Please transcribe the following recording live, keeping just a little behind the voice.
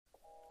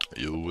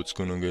Yo, what's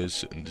going on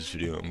guys? In this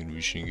video I'm going to be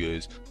showing you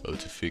guys how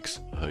to fix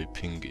high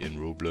ping in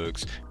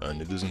Roblox,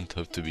 and it doesn't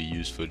have to be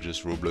used for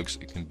just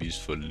Roblox, it can be used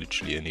for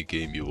literally any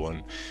game you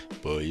want.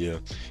 But yeah,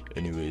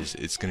 anyways,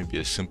 it's going to be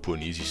a simple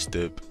and easy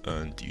step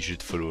and you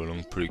should follow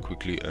along pretty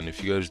quickly. And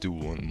if you guys do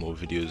want more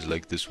videos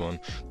like this one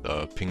that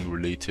are ping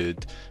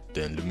related,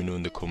 then let me know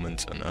in the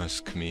comments and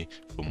ask me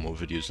for more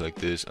videos like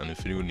this. And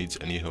if anyone needs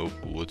any help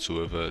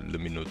whatsoever,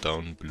 let me know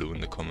down below in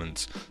the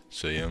comments.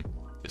 So yeah,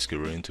 let's get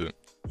right into it.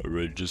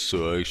 Alright, just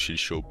so I actually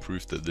show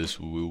proof that this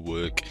will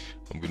work,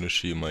 I'm gonna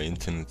show you my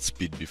internet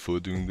speed before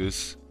doing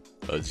this.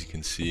 As you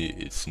can see,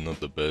 it's not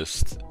the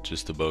best,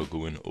 just about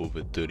going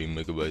over 30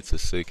 megabytes a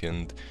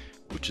second,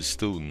 which is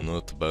still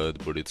not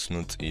bad, but it's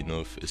not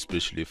enough,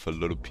 especially if a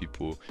lot of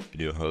people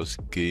in your house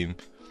game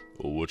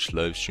or watch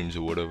live streams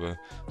or whatever.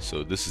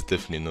 So this is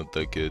definitely not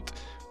that good,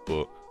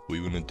 but what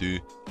you want to do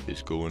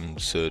is go and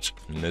search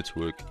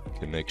network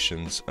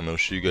connections, and I'll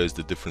show you guys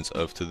the difference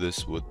after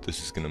this, what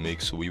this is going to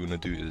make. So what you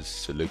want to do is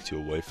select your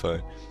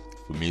Wi-Fi.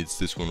 For me it's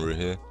this one right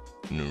here,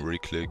 and then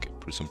right click,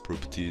 press on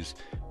properties,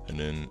 and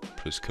then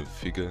press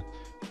configure,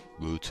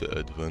 go to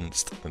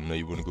advanced, and now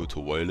you want to go to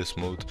wireless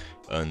mode.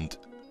 And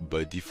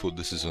by default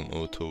this is on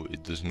auto,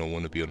 it does not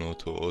want to be on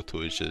auto.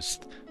 Auto is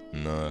just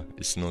nah,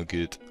 it's not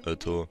good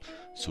at all.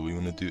 So what we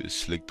want to do is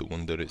select the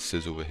one that it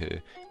says over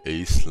here,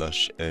 A/N/AC.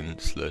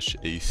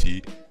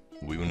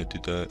 We want to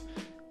do that,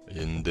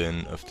 and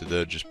then after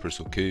that just press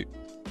OK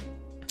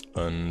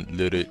and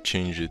let it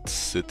change its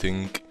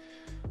setting.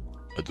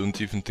 I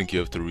don't even think you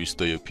have to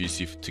restart your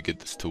PC to get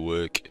this to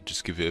work.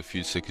 Just give it a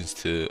few seconds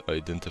to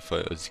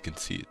identify. As you can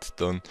see, it's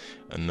done.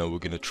 And now we're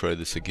gonna try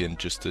this again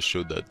just to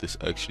show that this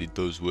actually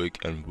does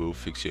work and will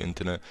fix your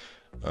internet.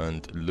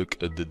 And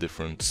look at the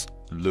difference.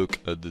 Look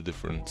at the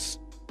difference.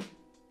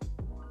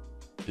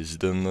 Is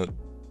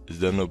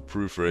that not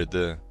proof right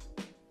there?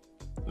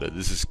 Like,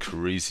 this is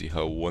crazy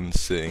how one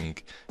setting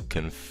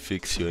can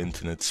fix your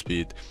internet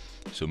speed.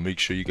 So make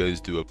sure you guys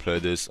do apply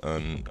this,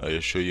 and I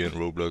assure you in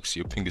Roblox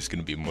your ping is going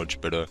to be much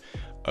better.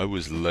 I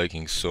was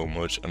lagging so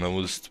much and I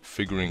was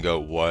figuring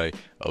out why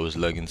I was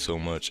lagging so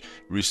much.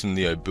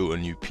 Recently I built a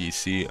new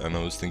PC and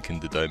I was thinking,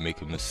 did I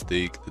make a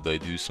mistake? Did I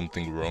do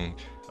something wrong?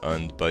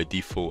 And by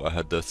default I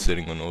had that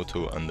setting on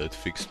auto and that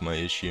fixed my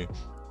issue.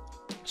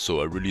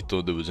 So I really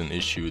thought there was an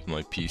issue with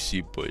my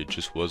PC, but it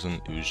just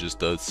wasn't. It was just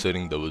that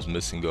setting that was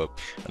messing up.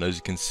 And as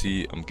you can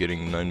see, I'm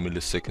getting 9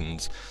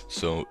 milliseconds,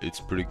 so it's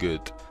pretty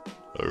good.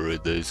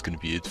 Alright, that is going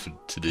to be it for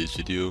today's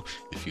video.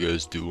 If you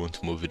guys do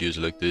want more videos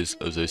like this,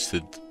 as I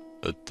said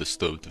at the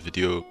start of the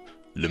video,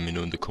 let me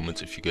know in the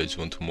comments if you guys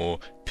want more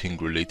ping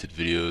related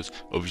videos.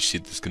 Obviously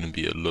there's going to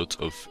be a lot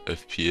of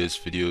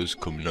FPS videos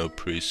coming out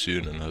pretty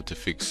soon on how to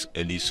fix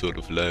any sort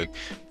of lag.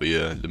 But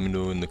yeah, let me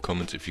know in the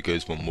comments if you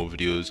guys want more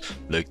videos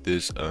like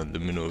this, and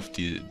let me know if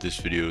this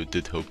video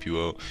did help you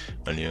out.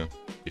 And yeah,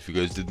 if you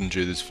guys did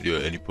enjoy this video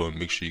at any point,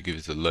 make sure you give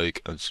it a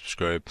like and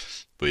subscribe.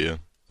 But yeah,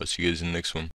 I'll see you guys in the next one.